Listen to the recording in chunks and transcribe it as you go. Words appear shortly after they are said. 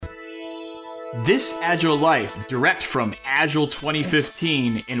This Agile Life, direct from Agile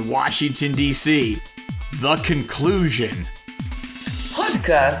 2015 in Washington, D.C. The conclusion.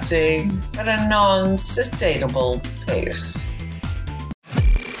 Podcasting at a non-sustainable pace.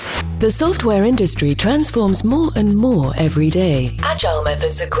 The software industry transforms more and more every day. Agile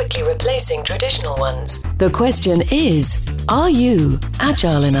methods are quickly replacing traditional ones. The question is, are you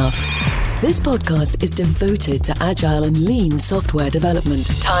agile enough? This podcast is devoted to agile and lean software development.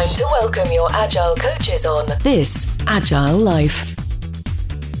 Time to welcome your agile coaches on This Agile Life.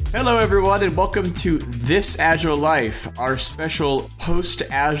 Hello, everyone, and welcome to This Agile Life, our special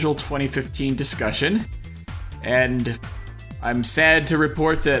post-Agile 2015 discussion. And I'm sad to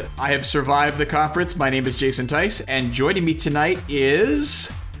report that I have survived the conference. My name is Jason Tice, and joining me tonight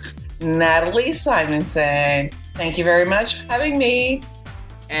is Natalie Simonson. Thank you very much for having me.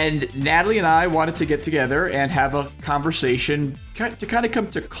 And Natalie and I wanted to get together and have a conversation to kind of come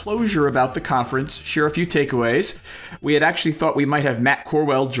to closure about the conference, share a few takeaways. We had actually thought we might have Matt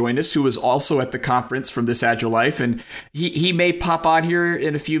Corwell join us, who was also at the conference from This Agile Life, and he may pop on here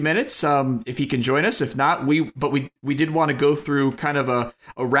in a few minutes if he can join us. If not, we did want to go through kind of a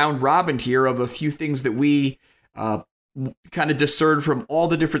round robin here of a few things that we kind of discerned from all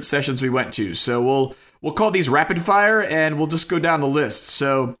the different sessions we went to. So we'll call these rapid fire, and we'll just go down the list.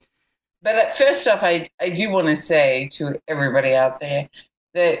 So, but first off, I do want to say to everybody out there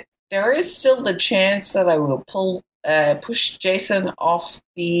that there is still the chance that I will push Jason off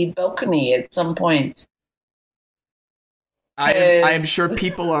the balcony at some point. I am sure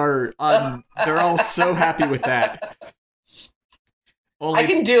people are they're all so happy with that. I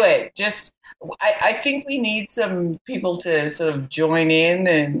can do it. I think we need some people to sort of join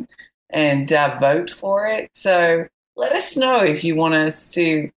in and vote for it. So let us know if you want us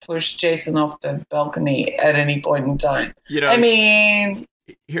to push Jason off the balcony at any point in time.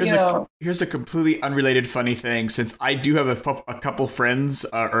 Here's a completely unrelated funny thing. Since I do have a couple friends,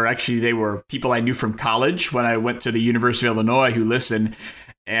 or actually they were people I knew from college when I went to the University of Illinois who listen.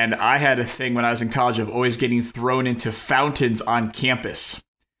 And I had a thing when I was in college of always getting thrown into fountains on campus.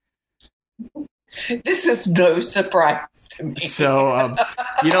 This is no surprise to me. So,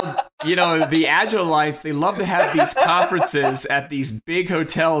 the Agile Alliance, they love to have these conferences at these big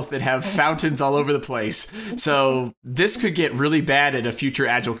hotels that have fountains all over the place. So this could get really bad at a future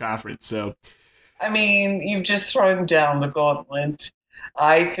Agile conference. So, I mean, you've just thrown down the gauntlet.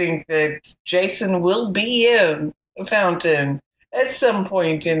 I think that Jason will be in a fountain at some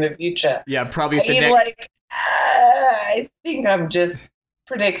point in the future. Yeah, probably at the next. I think I'm just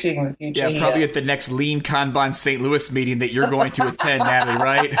predicting the future. Yeah, probably at the next Lean Kanban St. Louis meeting that you're going to attend, Natalie,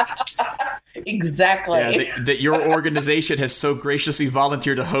 right? Exactly. Yeah, that your organization has so graciously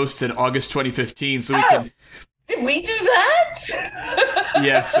volunteered to host in August 2015, so we can. Did we do that?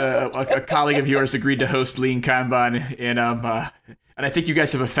 Yes, a colleague of yours agreed to host Lean Kanban, and I think you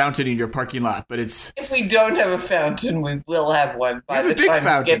guys have a fountain in your parking lot, but it's. If we don't have a fountain, we will have one by the time. We have a big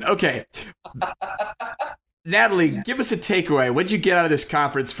fountain. Okay. Natalie, give us a takeaway. What did you get out of this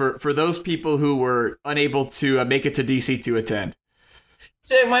conference for those people who were unable to make it to DC to attend?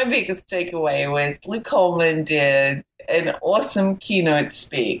 So my biggest takeaway was Luke Coleman did an awesome keynote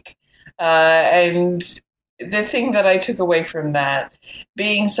speak. And the thing that I took away from that,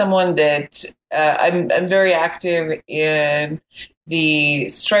 being someone that I'm very active in the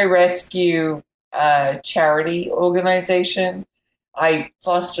Stray Rescue charity organization. I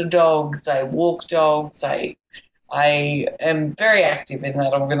foster dogs. I walk dogs. I am very active in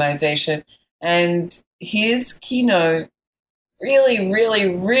that organization. And his keynote really,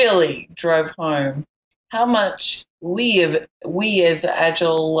 really, really drove home how much we as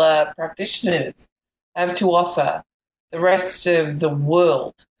Agile practitioners have to offer the rest of the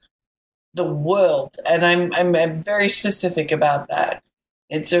world. And I'm very specific about that.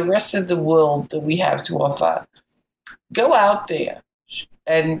 It's the rest of the world that we have to offer. Go out there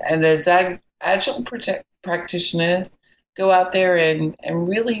and as Agile practitioners, go out there and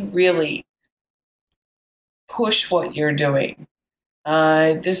really, really push what you're doing.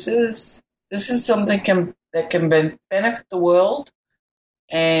 This is something that can benefit the world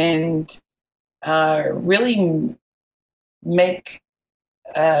and really make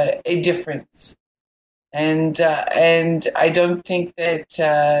a difference. And I don't think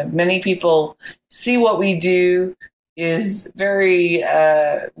that many people see what we do is very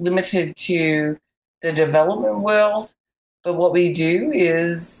limited to the development world, but what we do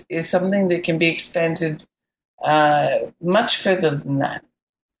is something that can be expanded much further than that.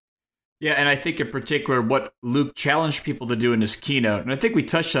 Yeah, and I think in particular what Luke challenged people to do in his keynote, and I think we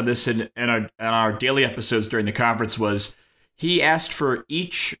touched on this in our daily episodes during the conference, was he asked for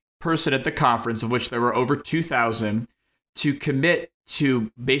each person at the conference, of which there were over 2,000, to commit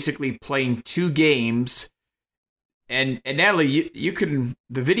to basically playing 2 games. And Natalie, you can,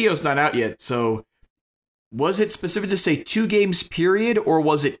 the video's not out yet, so was it specific to say 2 games period, or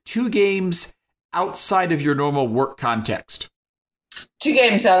was it 2 games outside of your normal work context? 2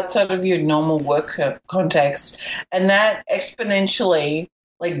 games outside of your normal work context, and that exponentially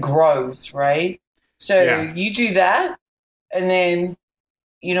grows, right? So you do that, and then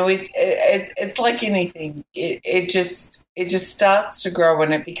it's like anything. It just starts to grow,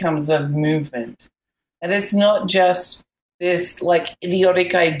 and it becomes a movement, and it's not just this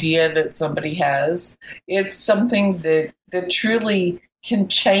idiotic idea that somebody has. It's something that truly can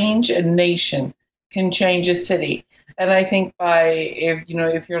change a nation, can change a city. And I think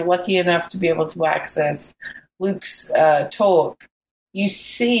if you're lucky enough to be able to access Luke's talk, you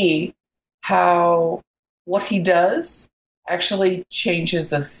see how what he does actually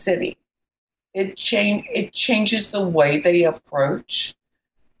changes a city. It changes the way they approach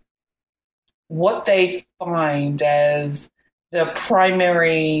what they find as the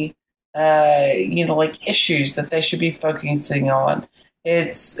primary issues that they should be focusing on.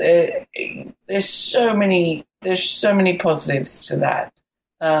 There's so many positives to that,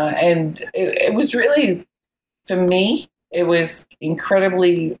 and it was really, for me, it was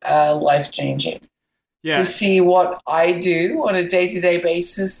incredibly life-changing to see what I do on a day-to-day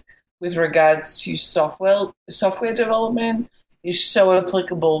basis with regards to software development is so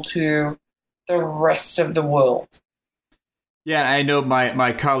applicable to the rest of the world. Yeah, I know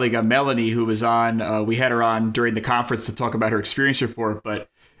my colleague Melanie, who was on, we had her on during the conference to talk about her experience report, but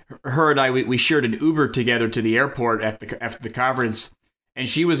her and I, we shared an Uber together to the airport after the conference, and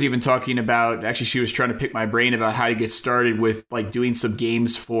she was even talking about, actually she was trying to pick my brain about how to get started with doing some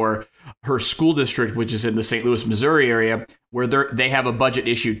games for her school district, which is in the St. Louis, Missouri area, where they have a budget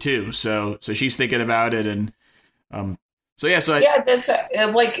issue too. So she's thinking about it, and that's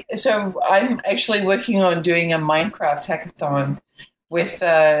so I'm actually working on doing a Minecraft hackathon with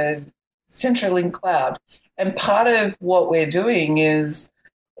CenturyLink Cloud, and part of what we're doing is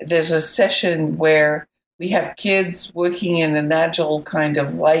there's a session where we have kids working in an agile kind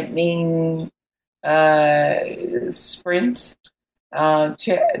of lightning sprint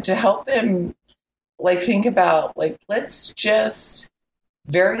to help them think about let's just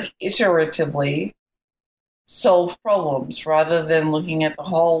very iteratively solve problems rather than looking at the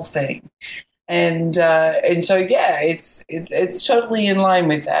whole thing, and so it's totally in line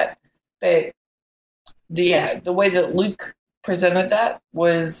with that. But the way that Luke presented that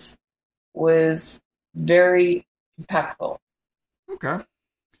was very impactful. Okay.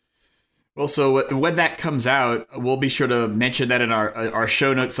 Well, so when that comes out, we'll be sure to mention that in our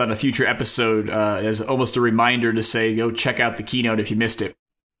show notes on a future episode as almost a reminder to say, go check out the keynote if you missed it.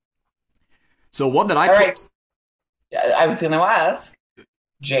 So one that I was going to ask,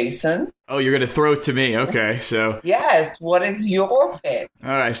 Jason. Oh, you're going to throw it to me. Okay, so. Yes, what is your pick? All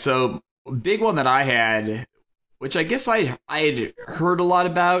right, so big one that I had, which I guess I had heard a lot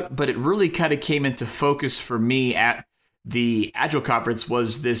about, but it really kind of came into focus for me at the Agile conference,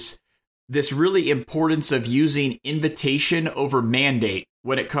 was this really importance of using invitation over mandate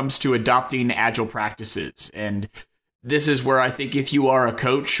when it comes to adopting Agile practices. And this is where I think if you are a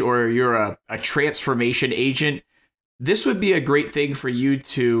coach or you're a transformation agent, this would be a great thing for you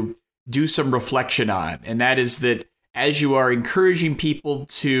to do some reflection on. And that is that as you are encouraging people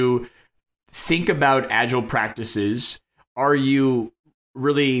to think about Agile practices, are you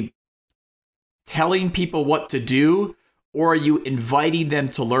really telling people what to do, or are you inviting them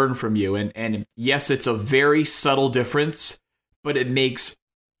to learn from you? And yes, it's a very subtle difference, but it makes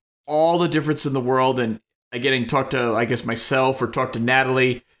all the difference in the world. And again, talk to, I guess, myself or talk to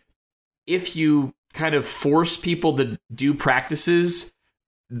Natalie, if you kind of force people to do practices,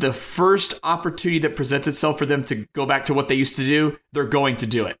 the first opportunity that presents itself for them to go back to what they used to do, they're going to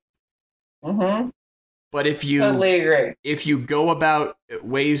do it. Mm-hmm. But if you totally agree, if you go about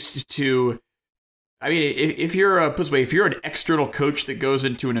ways to, I mean, if you're an external coach that goes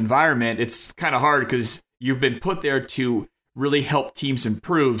into an environment, it's kind of hard because you've been put there to really help teams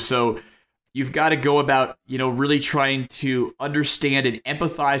improve. So you've got to go about, really trying to understand and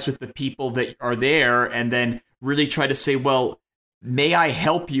empathize with the people that are there, and then really try to say, well, may I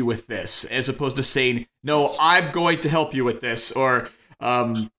help you with this? As opposed to saying, no, I'm going to help you with this. Or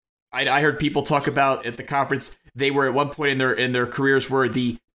I heard people talk about at the conference, they were at one point in their careers were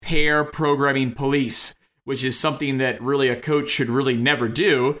the pair programming police, which is something that really a coach should really never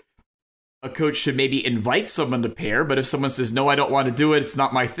do. A coach should maybe invite someone to pair, but if someone says, no, I don't want to do it, it's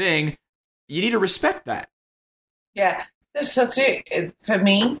not my thing, you need to respect that. Yeah. For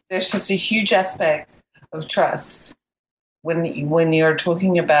me, there's such a huge aspect of trust when you're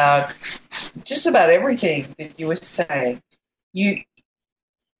talking about just about everything that you were saying. You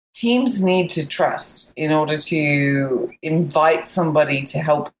Teams need to trust in order to invite somebody to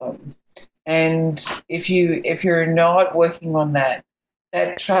help them. And if you're not working on that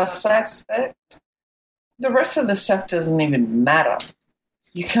trust aspect, the rest of the stuff doesn't even matter.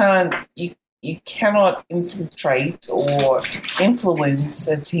 You cannot infiltrate or influence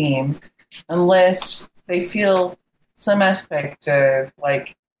a team unless they feel some aspect of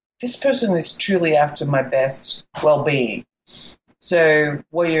like, this person is truly after my best well-being. So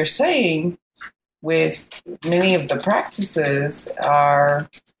what you're saying with many of the practices are,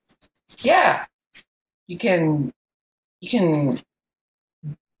 yeah, you can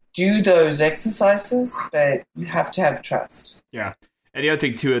do those exercises, but you have to have trust. Yeah. And the other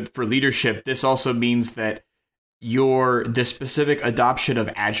thing too, for leadership, this also means that the specific adoption of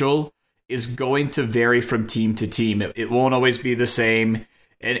Agile is going to vary from team to team. It won't always be the same.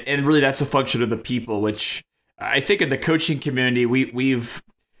 And really that's a function of the people, which I think in the coaching community, we've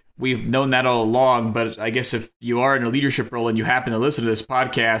known that all along. But I guess if you are in a leadership role and you happen to listen to this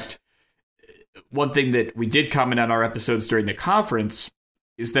podcast, one thing that we did comment on our episodes during the conference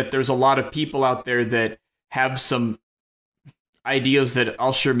is that there's a lot of people out there that have some ideas that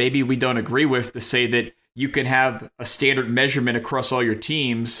I'll sure maybe we don't agree with, to say that you can have a standard measurement across all your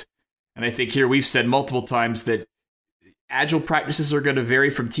teams. And I think here we've said multiple times that Agile practices are going to vary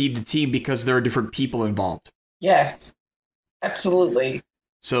from team to team because there are different people involved. Yes, absolutely.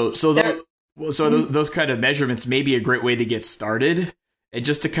 So those kind of measurements may be a great way to get started and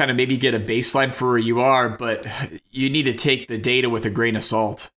just to kind of maybe get a baseline for where you are, but you need to take the data with a grain of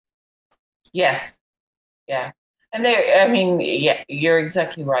salt. Yes. Yeah. And you're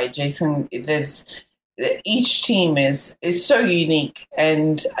exactly right, Jason. Each team is so unique.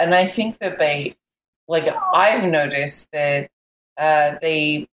 And I think that I've noticed that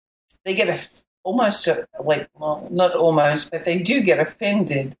they get not almost, but they do get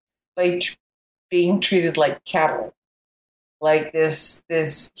offended by being treated like cattle. Like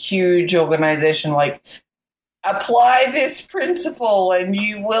this huge organization, like, apply this principle and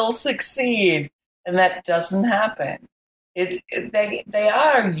you will succeed. And that doesn't happen. They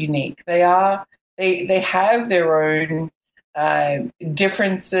are unique. They have their own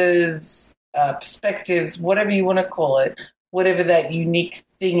differences, perspectives, whatever you want to call it, whatever that unique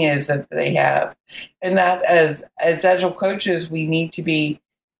thing is that they have. And that as Agile coaches, we need to be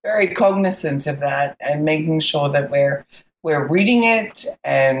very cognizant of that and making sure that we're reading it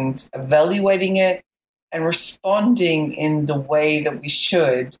and evaluating it and responding in the way that we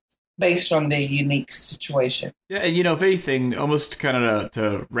should based on their unique situation. Yeah, and if anything, almost kind of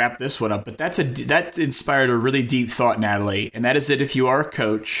to wrap this one up, but that inspired a really deep thought, Natalie, and that is that if you are a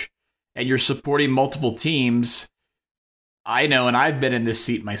coach and you're supporting multiple teams, I know, and I've been in this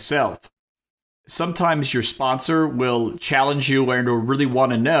seat myself, sometimes your sponsor will challenge you and will really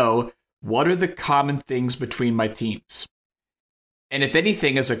want to know, what are the common things between my teams? And if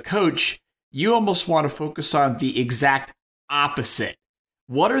anything, as a coach, you almost want to focus on the exact opposite.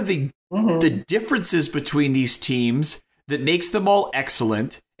 What are the differences between these teams that makes them all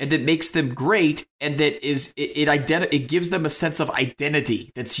excellent and that makes them great, and that it gives them a sense of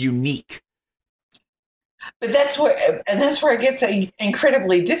identity that's unique? But that's where it gets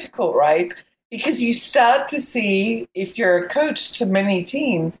incredibly difficult, right? Because you start to see, if you're a coach to many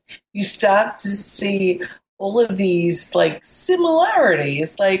teams, you start to see all of these like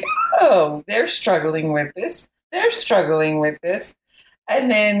similarities, like, oh, they're struggling with this,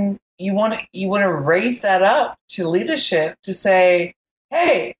 and then you want to raise that up to leadership to say,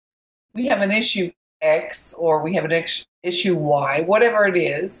 hey, we have an issue X or we have an issue Y, whatever it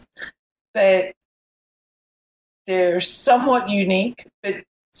is, but they're somewhat unique but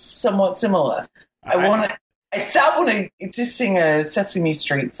somewhat similar. I start wanting to sing a Sesame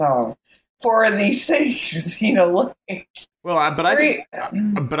Street song for these things, Well, but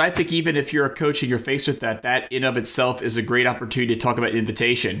I think even if you're a coach and you're faced with that in of itself is a great opportunity to talk about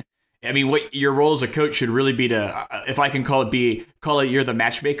invitation. I mean, what your role as a coach should really be to, if I can call it you're the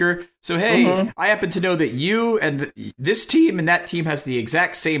matchmaker. So, hey, I happen to know that you and this team and that team has the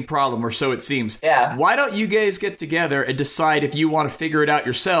exact same problem, or so it seems. Yeah. Why don't you guys get together and decide if you want to figure it out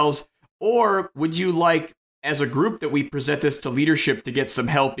yourselves, or would you like, as a group, that we present this to leadership to get some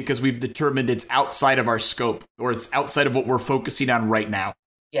help because we've determined it's outside of our scope or it's outside of what we're focusing on right now?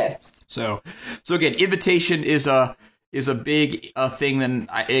 Yes. So again, invitation is a big thing. Then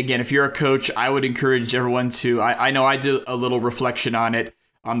again, if you're a coach, I would encourage everyone to. I know I did a little reflection on it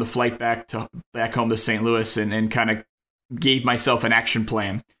on the flight back home to St. Louis and kind of gave myself an action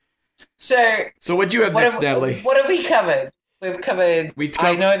plan. So what'd you have next, Natalie? What have we covered?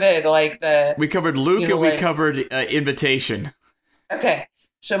 I know that we covered Luke, and we covered invitation. Okay,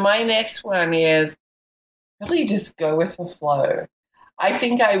 so my next one is really just go with the flow. I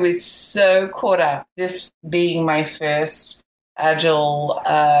think I was so caught up, this being my first Agile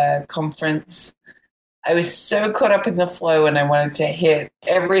conference. I was so caught up in the flow, and I wanted to hit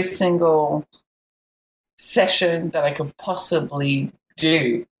every single session that I could possibly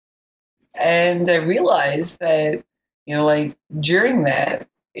do. And I realized that, during that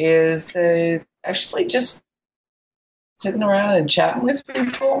is that actually just sitting around and chatting with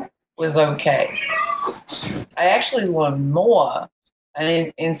people was okay. I actually learned more,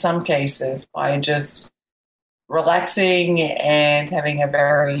 and in some cases, by just relaxing and having a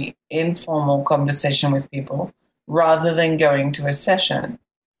very informal conversation with people rather than going to a session.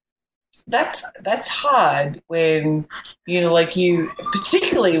 That's hard when,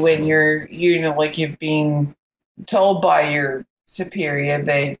 particularly when you've been told by your superior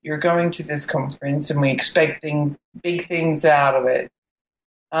that you're going to this conference and we expect big things out of it.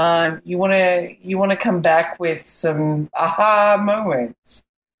 You want to come back with some aha moments.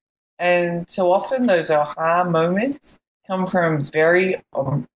 And so often those aha moments come from very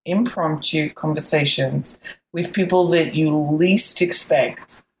impromptu conversations with people that you least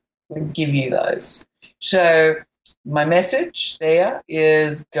expect would give you those. So my message there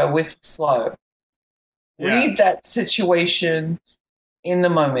is go with the flow. Yeah. Read that situation in the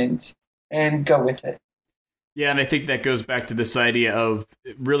moment and go with it. Yeah, and I think that goes back to this idea of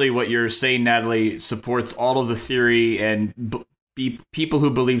really what you're saying, Natalie, supports all of the theory and people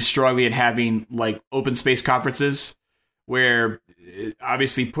who believe strongly in having like open space conferences, where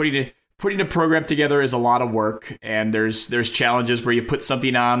obviously putting a program together is a lot of work, and there's challenges where you put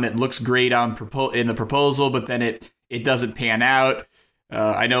something on that looks great in the proposal, but then it doesn't pan out.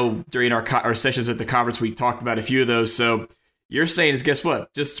 I know during our sessions at the conference we talked about a few of those. So you're saying is, guess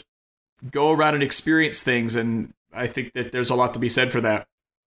what? Just go around and experience things, and I think that there's a lot to be said for that.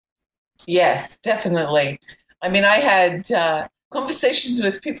 Yes, definitely. I mean, I had conversations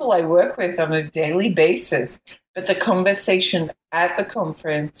with people I work with on a daily basis, but the conversation at the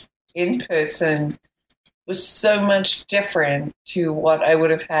conference in person was so much different to what I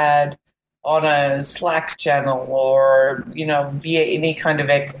would have had on a Slack channel or, via any kind of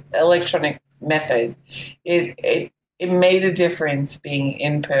electronic method. It made a difference being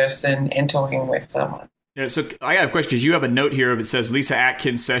in person and talking with someone. Yeah, so I have a question because you have a note here that says Lisa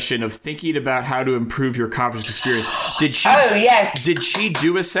Atkins session of thinking about how to improve your conference experience. Did she? Oh, yes. Did she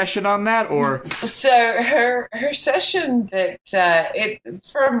do a session on that, or? So her session that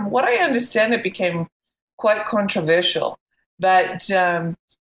from what I understand, it became quite controversial. But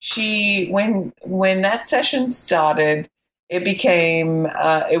she when that session started, it became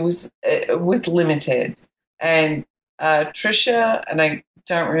it was limited, and Trisha, and I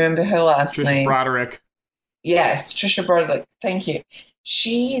don't remember her last name. Broderick. Yes, Trisha Broderick. Thank you.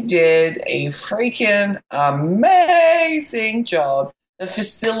 She did a freaking amazing job of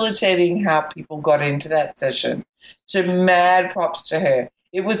facilitating how people got into that session. So mad props to her.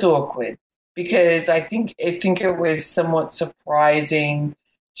 It was awkward because I think it was somewhat surprising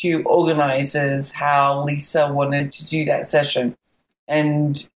to organizers how Lisa wanted to do that session.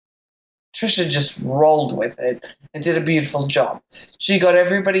 And Trisha just rolled with it and did a beautiful job. She got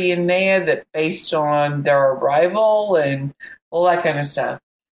everybody in there that based on their arrival and all that kind of stuff.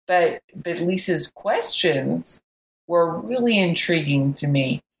 But Lisa's questions were really intriguing to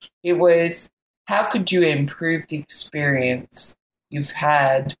me. It was, how could you improve the experience you've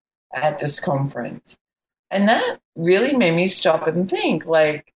had at this conference? And that really made me stop and think,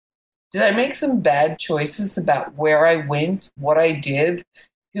 did I make some bad choices about where I went, what I did,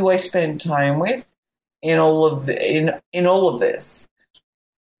 who I spent time with in all of this?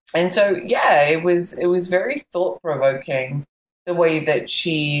 And so, yeah, it was very thought-provoking the way that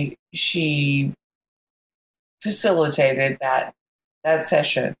she facilitated that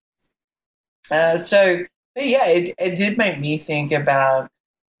session. But yeah, it did make me think about,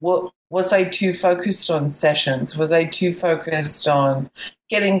 what was I too focused on sessions? Was I too focused on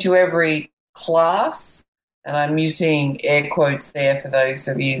getting to every class? And I'm using air quotes there for those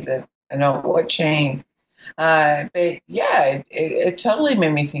of you that are not watching. But yeah, it totally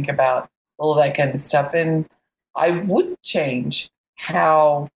made me think about all that kind of stuff. And I would change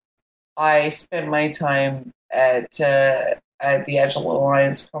how I spent my time at the Agile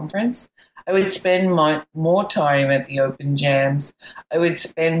Alliance conference. I would spend more time at the Open Jams. I would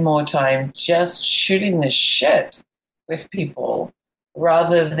spend more time just shooting the shit with people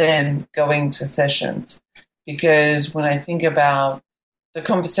rather than going to sessions. because when I think about the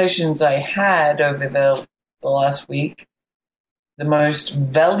conversations I had over the last week, the most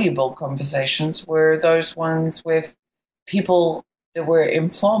valuable conversations were those ones with people that were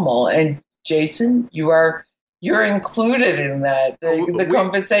informal. And Jason, you're included in that. The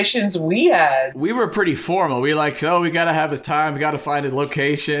conversations we had. We were pretty formal. We like, oh, we got to have a time. We got to find a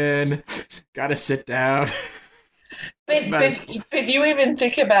location. Got to sit down. But you even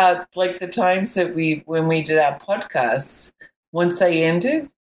think about like the times that when we did our podcasts, once they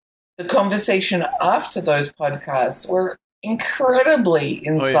ended, the conversation after those podcasts were incredibly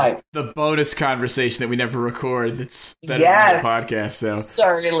insightful. Oh, yeah. The bonus conversation that we never record that's better than the podcast. So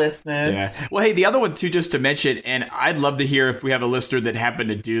sorry, listeners. Yeah. Well, hey, the other one too, just to mention, and I'd love to hear if we have a listener that happened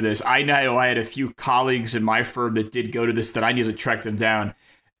to do this. I know I had a few colleagues in my firm that did go to this that I need to track them down.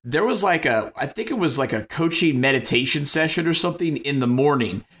 There was I think it was like a coaching meditation session or something in the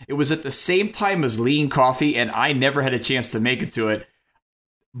morning. It was at the same time as Lean Coffee, and I never had a chance to make it to it.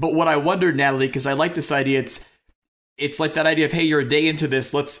 But what I wondered, Natalie, because I like this idea, it's like that idea of, hey, you're a day into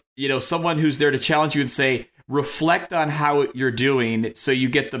this. Let's, someone who's there to challenge you and say, reflect on how you're doing so you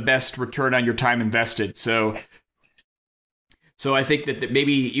get the best return on your time invested. So I think that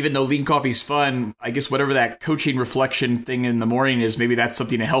maybe even though Lean Coffee's fun, I guess whatever that coaching reflection thing in the morning is, maybe that's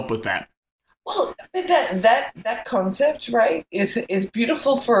something to help with that. Well, but that concept, right, is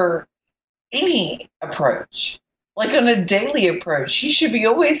beautiful for any approach. Like on a daily approach, you should be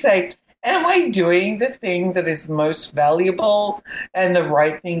always saying, am I doing the thing that is most valuable and the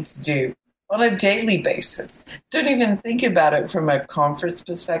right thing to do on a daily basis? Don't even think about it from a conference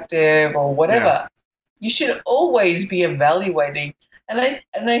perspective or whatever. Yeah. You should always be evaluating. And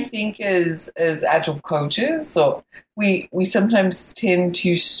I think as agile coaches, or we sometimes tend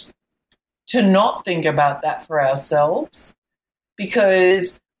to not think about that for ourselves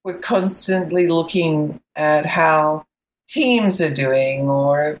because we're constantly looking at how teams are doing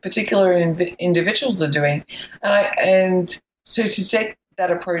or particular individuals are doing. And so to take that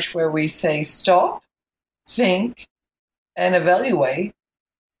approach where we say stop, think, and evaluate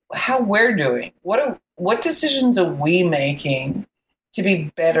how we're doing. What decisions are we making to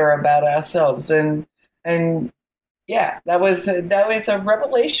be better about ourselves? And yeah, that was a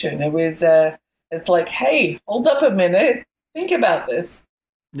revelation. It was it's like, hey, hold up a minute, think about this.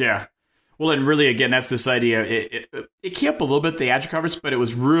 Yeah. Well, and really, again, that's this idea. It came up a little bit at the Agile Conference, but it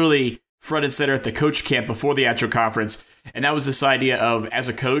was really front and center at the coach camp before the Agile Conference. And that was this idea of, as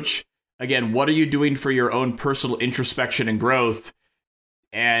a coach, again, what are you doing for your own personal introspection and growth?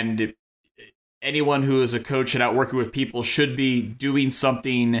 And anyone who is a coach and out working with people should be doing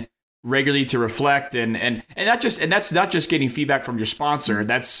something regularly to reflect and that's not just getting feedback from your sponsor.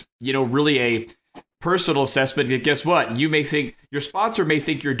 That's, really a personal assessment. Guess what? You may think your sponsor may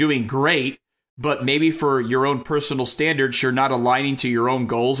think you're doing great, but maybe for your own personal standards, you're not aligning to your own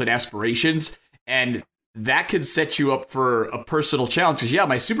goals and aspirations. And that could set you up for a personal challenge. Because yeah,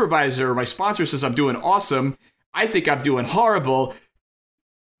 my supervisor or my sponsor says I'm doing awesome. I think I'm doing horrible.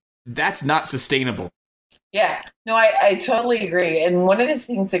 That's not sustainable. Yeah, no, I totally agree. And one of the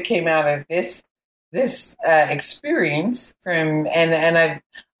things that came out of this experience and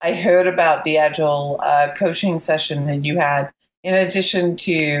I heard about the Agile coaching session that you had in addition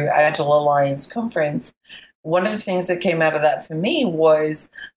to Agile Alliance conference. One of the things that came out of that for me was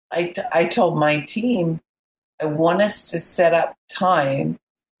I told my team, I want us to set up time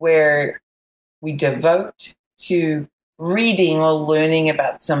where we devote to reading or learning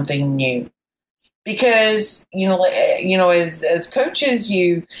about something new. Because, as coaches,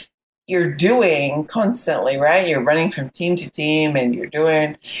 you're doing constantly, right? You're running from team to team and you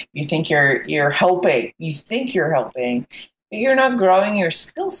think you're helping, but you're not growing your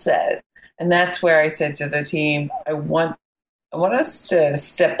skill set. And that's where I said to the team, I want us to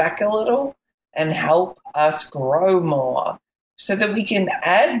step back a little and help us grow more so that we can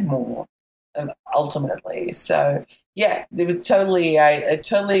add more ultimately. So yeah, I totally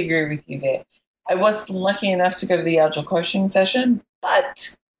agree with you there. I wasn't lucky enough to go to the Agile coaching session,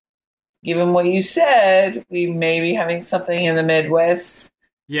 but given what you said, we may be having something in the Midwest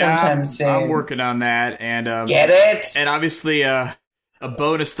sometime soon. I'm working on that. And get it? And obviously a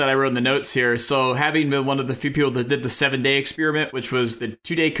bonus that I wrote in the notes here. So having been one of the few people that did the 7-day experiment, which was the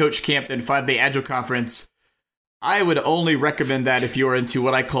 2-day coach camp, then 5-day Agile conference, I would only recommend that if you're into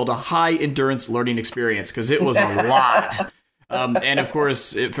what I called a high endurance learning experience, because it was a lot. And of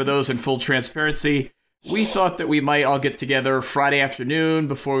course, for those in full transparency, we thought that we might all get together Friday afternoon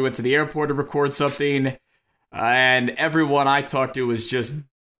before we went to the airport to record something. And everyone I talked to was just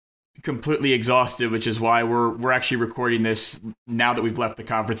completely exhausted, which is why we're actually recording this now that we've left the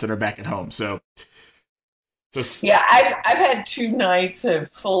conference and are back at home. So Yeah, I've had 2 nights of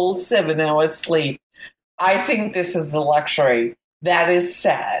full 7 hours sleep. I think this is a luxury. That is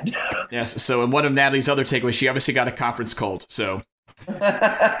sad. Yes. So, in one of Natalie's other takeaways, she obviously got a conference cold. So,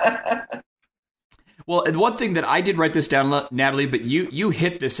 well, and one thing that I did write this down, Natalie, but you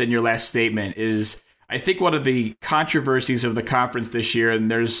hit this in your last statement is I think one of the controversies of the conference this year, and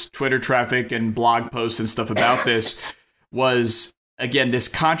there's Twitter traffic and blog posts and stuff about this, was again this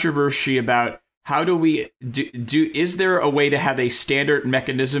controversy about how do we do is there a way to have a standard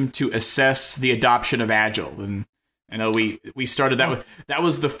mechanism to assess the adoption of Agile? And I know we started that with that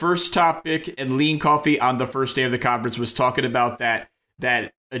was the first topic, and Lean Coffee on the first day of the conference was talking about that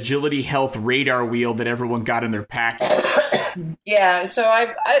agility health radar wheel that everyone got in their packet. Yeah, so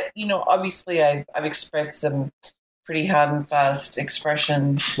I obviously I've expressed some pretty hard and fast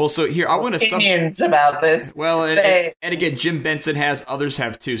expressions. Well, so here I want to opinions about this. Well, and again, Jim Benson has, others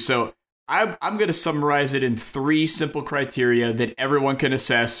have too. So I'm going to summarize it in 3 simple criteria that everyone can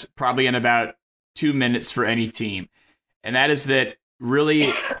assess, probably in about 2 minutes for any team. And that is that really,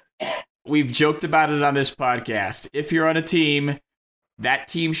 we've joked about it on this podcast. If you're on a team, that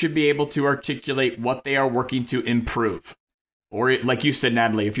team should be able to articulate what they are working to improve. Or like you said,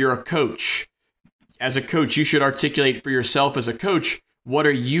 Natalie, if you're a coach, as a coach, you should articulate for yourself as a coach, what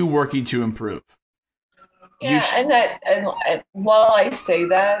are you working to improve? Yeah, and while I say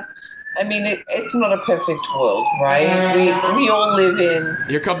that, I mean, it's not a perfect world, right? We all live in...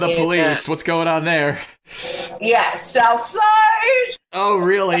 Here come the police. What's going on there? Yeah, South Side! Oh,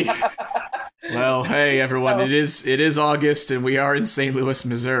 really? Well, hey, everyone, it is August, and we are in St. Louis,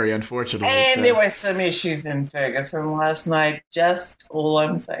 Missouri, unfortunately. And there were some issues in Ferguson last night, just all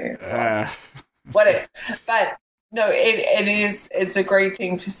I'm saying. Whatever. But, no, it's a great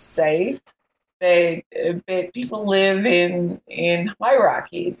thing to say. But people live in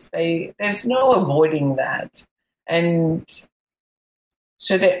hierarchies. There's no avoiding that, and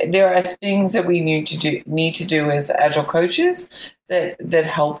so there are things that we need to do as agile coaches that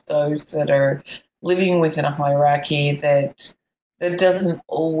help those that are living within a hierarchy that doesn't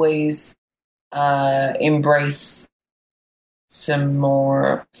always embrace some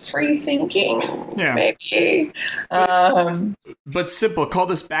more free thinking, maybe. But simple, call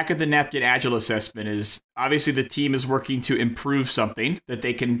this back of the napkin agile assessment is obviously the team is working to improve something that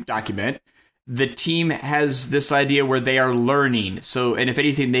they can document. The team has this idea where they are learning. So, and if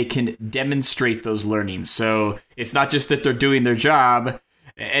anything, they can demonstrate those learnings. So it's not just that they're doing their job.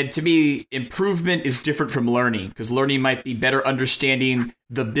 And to me, improvement is different from learning, because learning might be better understanding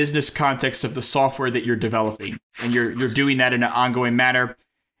the business context of the software that you're developing. And you're doing that in an ongoing manner.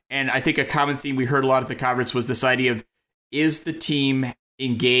 And I think a common theme we heard a lot at the conference was this idea of, is the team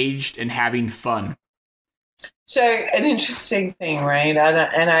engaged and having fun? So an interesting thing, right?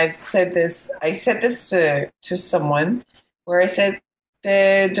 And I said this to someone where I said,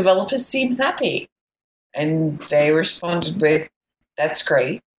 the developers seem happy. And they responded with, that's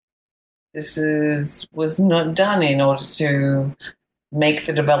great. This was not done in order to make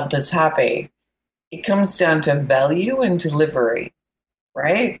the developers happy. It comes down to value and delivery,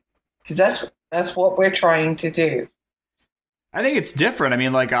 right? Because that's what we're trying to do. I think it's different. I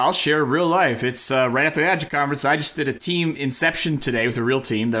mean, like, I'll share real life. It's right after the Agile conference. I just did a team inception today with a real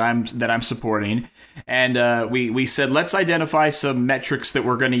team that I'm supporting, and we said let's identify some metrics that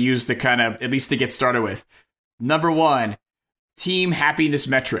we're going to use to kind of at least to get started with. Number 1, team happiness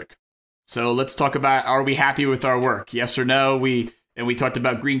metric. So let's talk about, are we happy with our work? Yes or no? We talked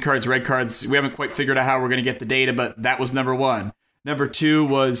about green cards, red cards. We haven't quite figured out how we're going to get the data, but that was number 1. Number 2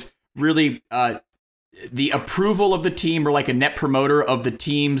 was really the approval of the team, or like a net promoter of the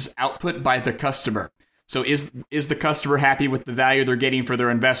team's output by the customer. So is the customer happy with the value they're getting for their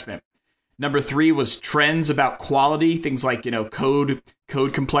investment? Number 3 was trends about quality, things like, code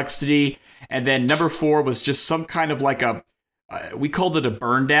complexity. And then number 4 was just some kind of like we called it a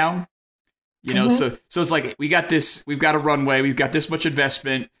burn down. So it's like, we've got a runway, we've got this much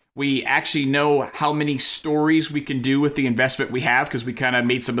investment. We actually know how many stories we can do with the investment we have, because we kind of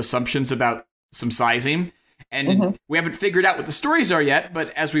made some assumptions about some sizing, and we haven't figured out what the stories are yet.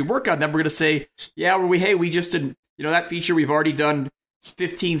 But as we work on them, we're going to say, we just did, that feature, we've already done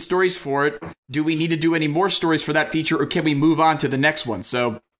 15 stories for it. Do we need to do any more stories for that feature, or can we move on to the next one?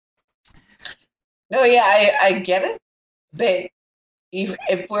 So, no, yeah, I get it, but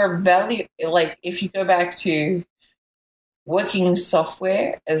if we're if you go back to working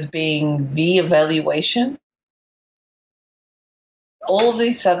software as being the evaluation, all of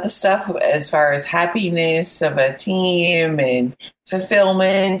this other stuff as far as happiness of a team and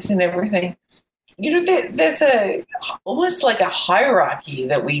fulfillment and everything, there's almost like a hierarchy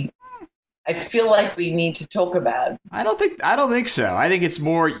that we I feel like we need to talk about. I don't think so. I think it's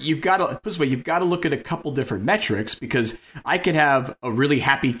more you've got to put this way, you've got to look at a couple different metrics because I could have a really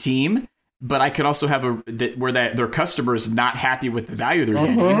happy team, but I could also have where their customer is not happy with the value they're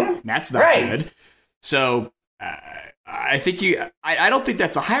getting. And that's not good. So I think I don't think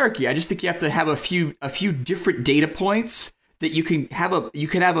that's a hierarchy. I just think you have to have a few different data points that you can have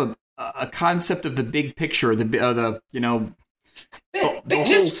a concept of the big picture, the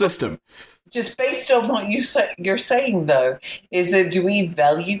whole system. Just based on what you're saying, though, is that do we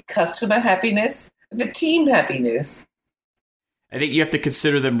value customer happiness, the team happiness? I think you have to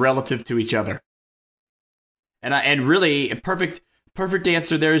consider them relative to each other. And really, a perfect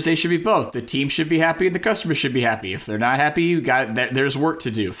answer there is they should be both. The team should be happy and the customer should be happy. If they're not happy, there's work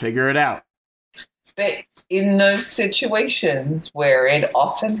to do. Figure it out. But in those situations where it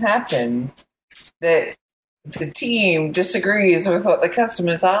often happens that the team disagrees with what the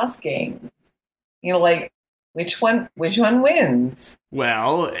customer's asking, like which one wins?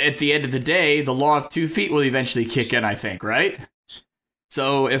 Well, at the end of the day, the law of 2 feet will eventually kick in, I think, right?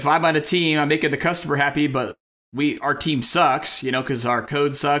 So if I'm on a team, I'm making the customer happy, but our team sucks, because our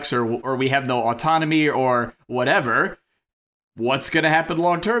code sucks or we have no autonomy or whatever. What's going to happen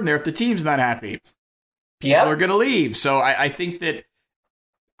long term there if the team's not happy? People are going to leave. So I think that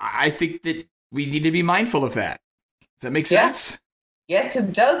we need to be mindful of that. Does that make sense? Yes,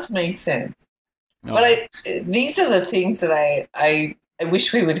 it does make sense. No. But these are the things that I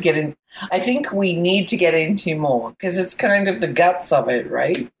wish we would get in. I think we need to get into more because it's kind of the guts of it,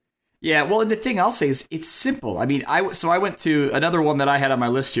 right? Yeah, well, and the thing I'll say is it's simple. I mean, I went to another one that I had on my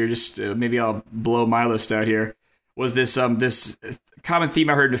list here. Just maybe I'll blow my list out here. Was this common theme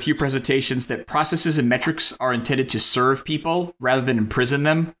I heard in a few presentations that processes and metrics are intended to serve people rather than imprison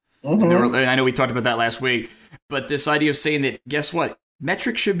them. Mm-hmm. And I know we talked about that last week, but this idea of saying that, guess what?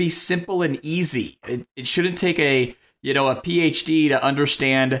 Metrics should be simple and easy. It shouldn't take a PhD to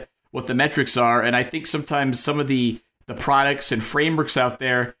understand what the metrics are. And I think sometimes some of the products and frameworks out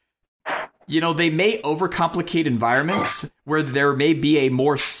there, they may overcomplicate environments where there may be a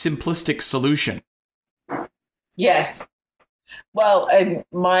more simplistic solution. Yes. Well, and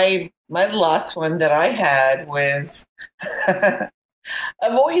my last one that I had was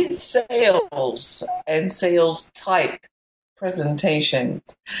avoid sales and sales type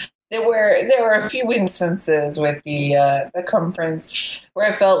presentations. There were a few instances with the conference where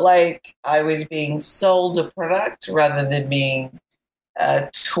I felt like I was being sold a product rather than being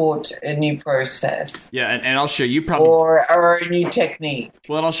taught a new process. Yeah, and I'll show you probably or a new technique.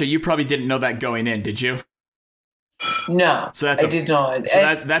 Well, and I'll show you probably didn't know that going in, did you? No, I did not.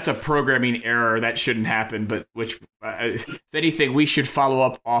 So that's a programming error that shouldn't happen. But if anything, we should follow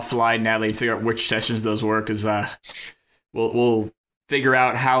up offline, Natalie, and figure out which sessions those were, because we'll figure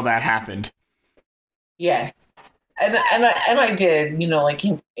out how that happened. Yes, and I did. Like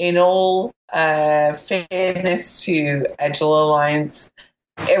in all fairness to Agile Alliance,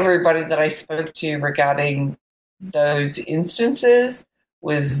 everybody that I spoke to regarding those instances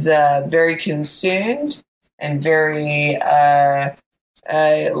was very concerned and very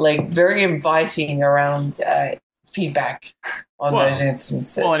very inviting around feedback on those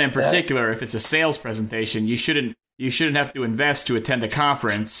instances. Well, and in particular, if it's a sales presentation, you shouldn't have to invest to attend a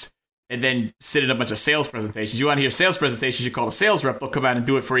conference and then sit in a bunch of sales presentations. You want to hear sales presentations, you call a sales rep, they'll come out and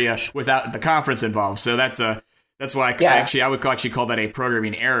do it for you without the conference involved. So that's why I would actually call that a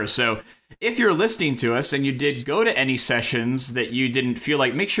programming error. So if you're listening to us and you did go to any sessions that you didn't feel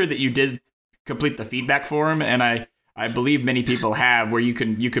like, make sure that you did complete the feedback form, and I believe many people have, where you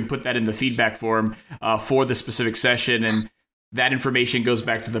can put that in the feedback form for the specific session, and that information goes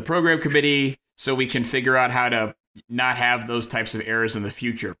back to the program committee so we can figure out how to not have those types of errors in the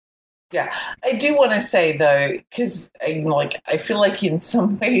future. Yeah, I do want to say though, because I feel like in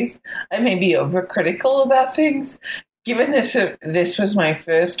some ways I may be overcritical about things. Given this was my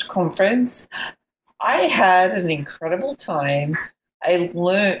first conference, I had an incredible time. I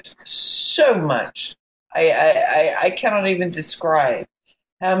learned so much. I cannot even describe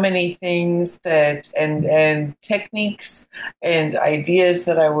how many things that and techniques and ideas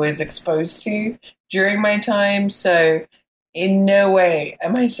that I was exposed to during my time. So in no way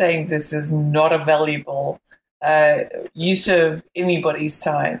am I saying this is not a valuable use of anybody's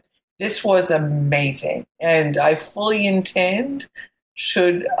time. This was amazing. And I fully intend,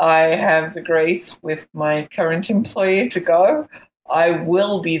 should I have the grace with my current employer to go, I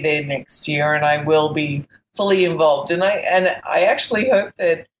will be there next year and I will be fully involved. And I actually hope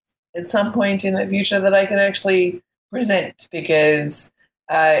that at some point in the future that I can actually present, because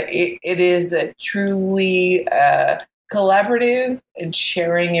it is a truly collaborative and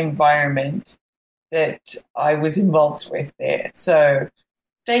sharing environment that I was involved with there. So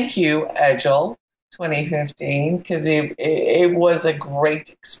thank you, Agile 2015, because it was a great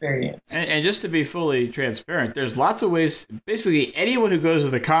experience. And just to be fully transparent, there's lots of ways. Basically, anyone who goes to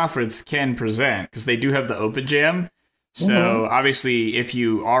the conference can present because they do have the open jam. So obviously, if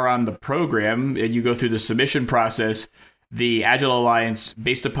you are on the program and you go through the submission process, the Agile Alliance,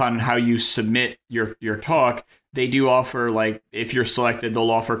 based upon how you submit your talk, they do offer, like, if you're selected,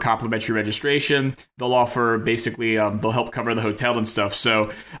 they'll offer complimentary registration. They'll offer basically, they'll help cover the hotel and stuff.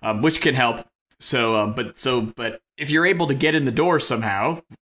 So, which can help. But if you're able to get in the door somehow,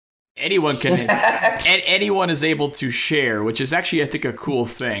 anyone can, anyone is able to share, which is actually, I think, a cool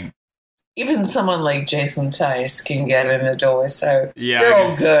thing. Even someone like Jason Tice can get in the door, so they're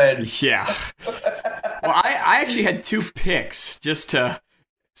all good. Yeah. Well, I actually had 2 picks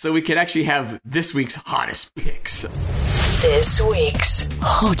so we could actually have this week's hottest picks. This week's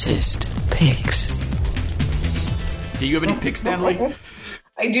hottest picks. Do you have any picks, Natalie?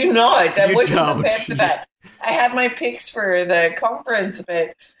 I do not. I wasn't prepared for that. I had my picks for the conference,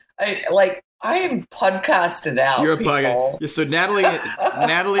 but I am podcasted out. You're a podcast. Yeah, so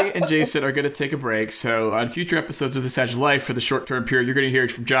Natalie and Jason are going to take a break. So on future episodes of This Agile Life for the short-term period, you're going to hear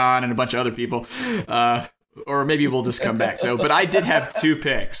it from John and a bunch of other people, or maybe we'll just come back. So, but I did have 2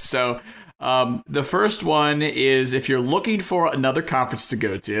 picks. So the first one is if you're looking for another conference to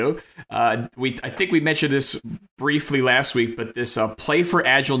go to. I think we mentioned this briefly last week, but this Play for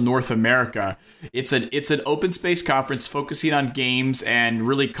Agile North America. It's an open space conference focusing on games and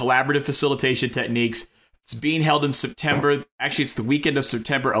really collaborative facilitation techniques. It's being held in September. Actually, it's the weekend of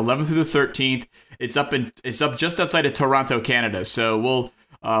September 11th through the 13th. It's up just outside of Toronto, Canada. So we'll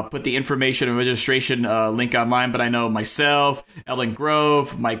put the information and registration link online, but I know myself, Ellen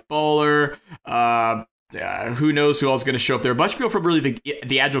Grove, Mike Bowler, who knows who else is going to show up there. A bunch of people from really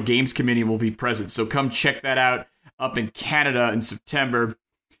the Agile Games community will be present, so come check that out up in Canada in September.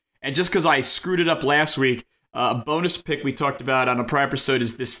 And just because I screwed it up last week, a bonus pick we talked about on a prior episode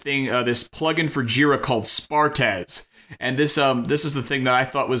is this thing, this plugin for Jira called Spartaz. And this is the thing that I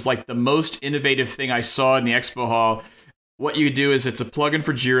thought was like the most innovative thing I saw in the expo hall. What you do is it's a plugin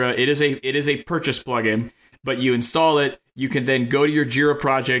for Jira. It is a purchase plugin, but you install it. You can then go to your Jira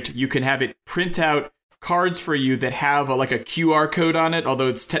project. You can have it print out cards for you that have like a QR code on it, although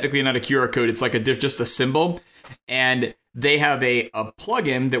it's technically not a QR code. It's like just a symbol. And they have a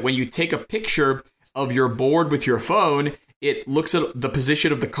plugin that when you take a picture of your board with your phone, it looks at the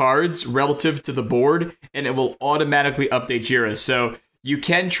position of the cards relative to the board, and it will automatically update Jira. So you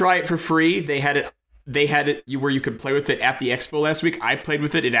can try it for free. They had it where you could play with it at the expo last week. I played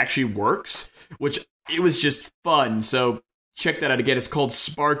with it. It actually works, which it was just fun. So check that out again. It's called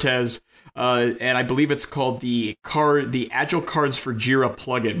Spartaz, and I believe it's called the Agile Cards for Jira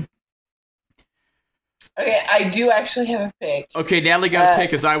plugin. Okay, I do actually have a pick. Okay, Natalie got a pick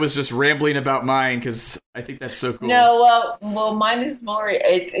because I was just rambling about mine because I think that's so cool. No, well, mine is more.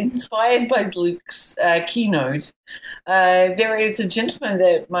 It's inspired by Luke's keynote. There is a gentleman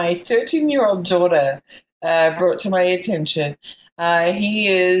that my 13-year-old daughter brought to my attention. He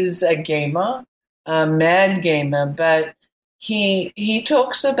is a gamer, a mad gamer, but he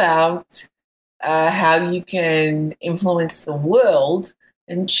talks about how you can influence the world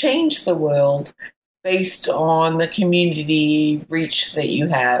and change the world based on the community reach that you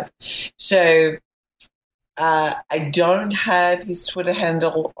have. So I don't have his Twitter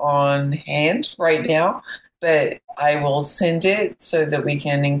handle on hand right now, but I will send it so that we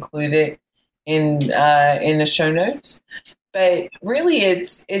can include it in the show notes. But really,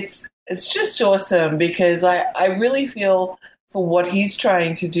 it's just awesome because I really feel for what he's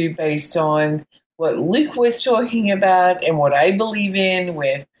trying to do based on what Luke was talking about and what I believe in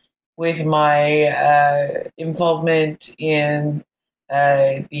with my involvement in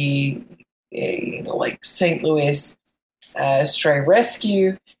the like St. Louis stray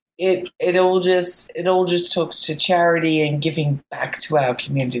rescue. It all just talks to charity and giving back to our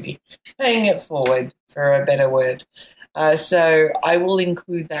community, paying it forward, for a better word. So I will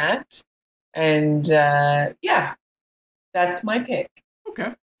include that, and yeah, that's my pick.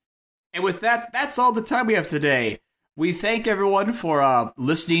 Okay. And with that, that's all the time we have today. We thank everyone for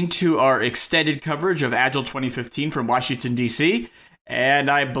listening to our extended coverage of Agile 2015 from Washington, D.C., and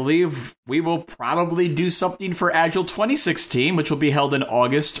I believe we will probably do something for Agile 2016, which will be held in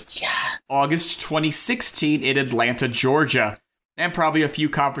August 2016 in Atlanta, Georgia. And probably a few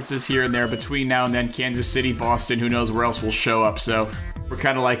conferences here and there between now and then. Kansas City, Boston, who knows where else will show up. So we're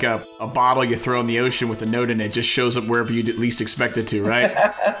kind of like a bottle you throw in the ocean with a note in it. It just shows up wherever you'd at least expect it to, right?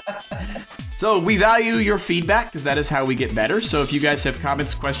 So we value your feedback because that is how we get better. So if you guys have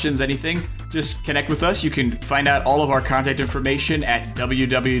comments, questions, anything, just connect with us. You can find out all of our contact information at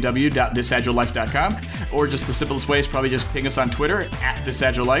www.thisagilelife.com, or just the simplest way is probably just ping us on Twitter at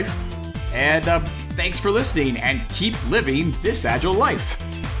thisagilelife. And thanks for listening, and keep living this agile life.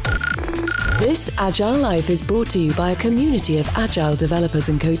 This Agile Life is brought to you by a community of agile developers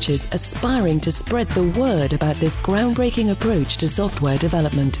and coaches aspiring to spread the word about this groundbreaking approach to software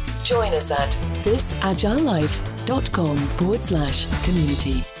development. Join us at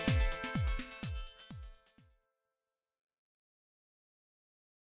thisagilelife.com/community.